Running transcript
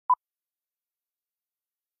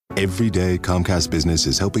Every day, Comcast Business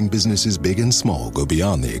is helping businesses big and small go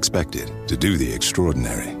beyond the expected to do the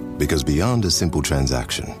extraordinary. Because beyond a simple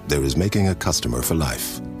transaction, there is making a customer for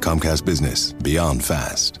life. Comcast Business, beyond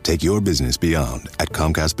fast. Take your business beyond at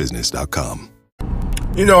ComcastBusiness.com.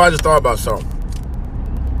 You know, I just thought about something.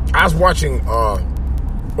 I was watching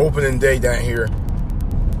opening day down here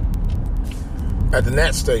at the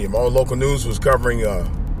Nats Stadium. All the local news was covering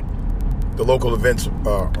the local events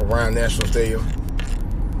around National Stadium.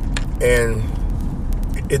 And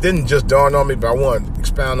it didn't just dawn on me, but I want to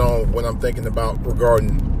expound on what I'm thinking about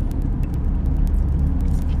regarding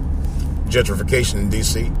gentrification in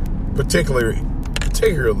D.C., particularly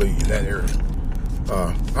in that area.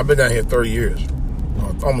 I've been down here 30 years,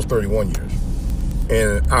 almost 31 years,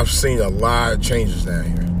 and I've seen a lot of changes down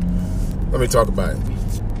here. Let me talk about it.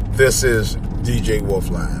 This is DJ Wolf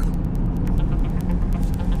Live.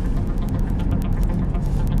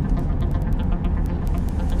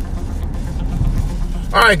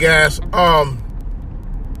 All right, guys.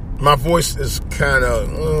 My voice is kind of.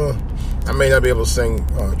 I may not be able to sing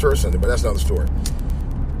church Sunday, but that's another story.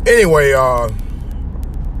 Anyway, I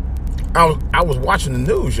was watching the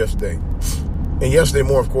news yesterday, and yesterday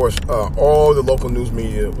more, of course, all the local news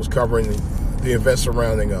media was covering the events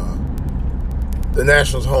surrounding the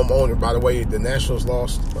Nationals' home owner. By the way, the Nationals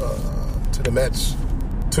lost to the Mets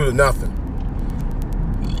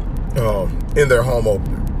 2-0 in their home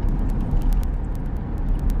opener.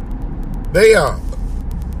 They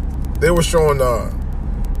were showing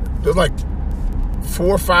there's like 4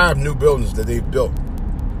 or 5 new buildings that they've built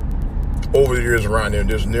over the years around there.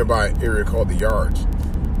 There's a nearby area called the Yards,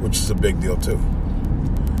 which is a big deal too.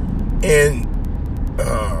 And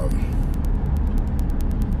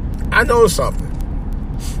I noticed something.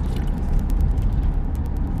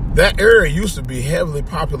 That area used to be heavily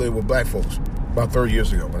populated with black folks about 30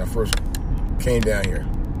 years ago when I first came down here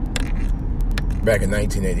back in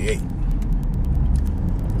 1988.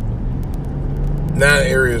 Now the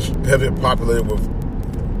area is heavily populated with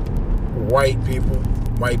white people,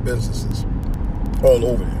 white businesses all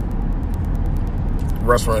over there.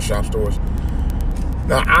 Restaurant, shop, stores.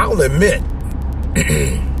 Now, I'll admit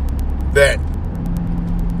that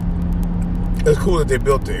it's cool that they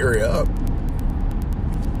built the area up.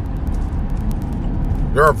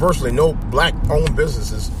 There are virtually no black-owned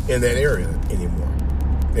businesses in that area anymore.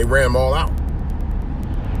 They ran them all out.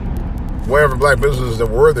 Wherever black businesses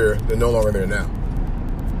that were there, they're no longer there now.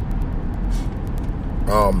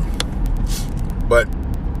 But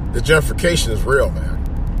the gentrification is real, man.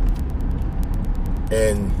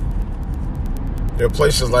 And there are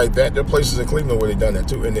places like that. There are places in Cleveland where they've done that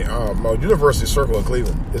too. And the University Circle in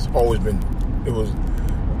Cleveland has always been,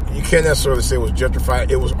 you can't necessarily say it was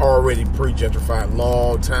gentrified. It was already pre-gentrified a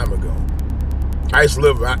long time ago. I used to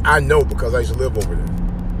live, I know because I used to live over there.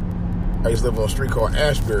 I used to live on a street called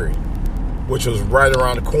Ashbury, which was right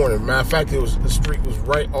around the corner. Matter of fact, the street was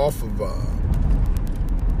right off of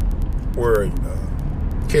where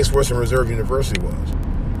Case Western Reserve University was.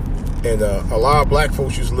 And a lot of black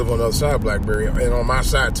folks used to live on the other side of Blackberry, and on my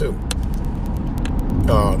side too.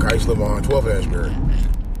 I used to live on 12th Ashbury.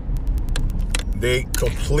 They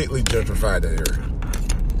completely gentrified that area.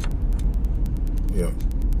 Yeah.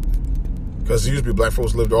 Because there used to be black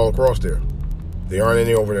folks lived all across there. They aren't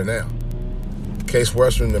any over there now. Case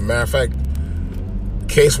Western, as a matter of fact,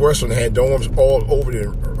 Case Western had dorms all over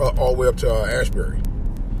there, all the way up to Ashbury.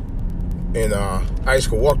 And I used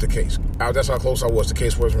to walk to Case. That's how close I was to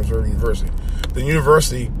Case Western Reserve University. The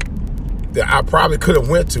university that I probably could have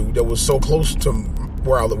went to that was so close to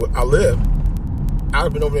where I live, I'd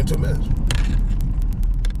have been over there in 2 minutes.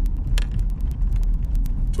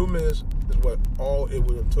 2 minutes is what all it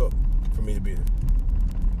would have took for me to be there.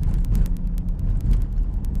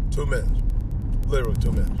 2 minutes. Literally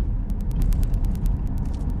 2 minutes.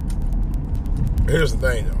 Here's the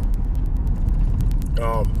thing,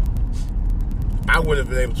 though. I wouldn't have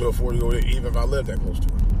been able to afford to go there even if I lived that close to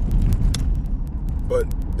it. But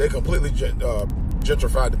they completely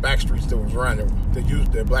gentrified the back streets that was around there.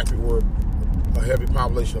 That black people were a heavy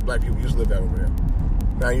population of black people used to live out over there.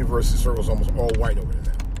 Now University Circle is almost all white over there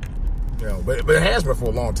now. You know, but it has been for a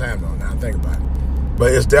long time though. Now I think about it,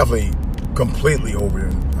 but it's definitely completely over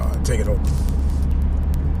there, taken over.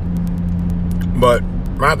 But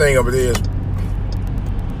my thing of it is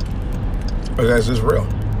that's just real.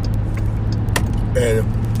 And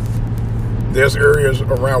there's areas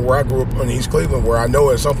around where I grew up in East Cleveland where I know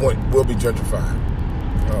at some point will be gentrified.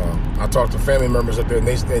 I talked to family members up there, and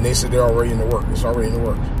they said they're already in the works. It's already in the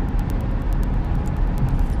works.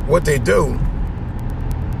 What they do,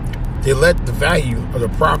 they let the value of the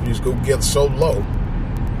properties go get so low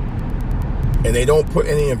And they don't put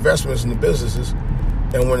any investments in the businesses.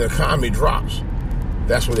 And when the economy drops,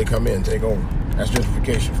 that's where they come in and take over. That's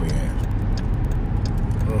gentrification for your ass.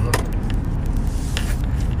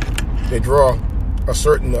 They draw a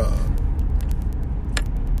certain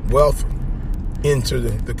wealth into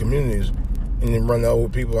the communities and then run the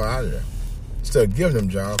old people out of there. Instead of giving them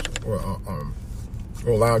jobs or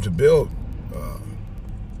allow them to build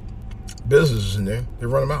businesses in there, they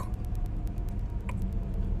run them out.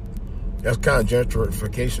 That's kind of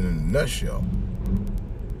gentrification in a nutshell.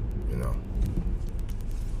 You know.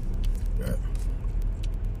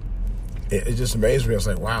 It just amazed me. I was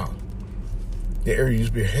like, wow. The area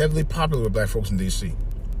used to be heavily popular with black folks in D.C.,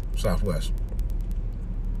 Southwest.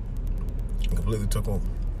 And completely took over.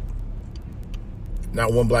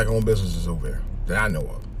 Not one black-owned business is over there that I know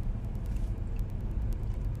of.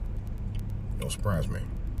 Don't surprise me.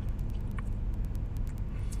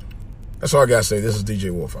 That's all I got to say. This is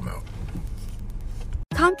DJ Wolf. I'm out.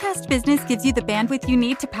 Comcast Business gives you the bandwidth you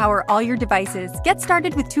need to power all your devices. Get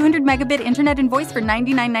started with 200 megabit internet and voice for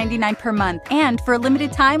 $99.99 per month. And for a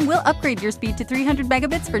limited time, we'll upgrade your speed to 300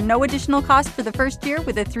 megabits for no additional cost for the first year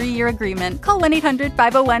with a 3-year agreement. Call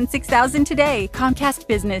 1-800-501-6000 today. Comcast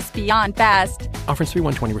Business. Beyond fast. Offers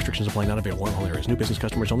 3120. Restrictions apply. Not available in all areas. New business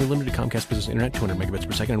customers only. Limited Comcast Business Internet. 200 megabits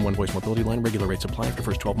per second and one voice mobility line. Regular rates apply after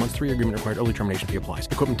first 12 months. 3-year agreement required. Early termination fee applies.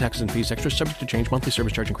 Equipment taxes and fees extra. Subject to change. Monthly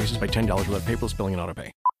service charge increases by $10 without paperless billing and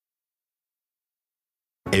autopay.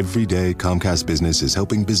 Every day, Comcast Business is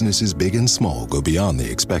helping businesses big and small go beyond the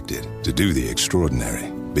expected to do the extraordinary.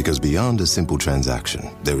 Because beyond a simple transaction,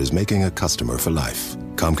 there is making a customer for life.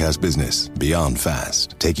 Comcast Business. Beyond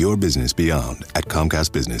fast. Take your business beyond at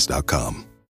ComcastBusiness.com.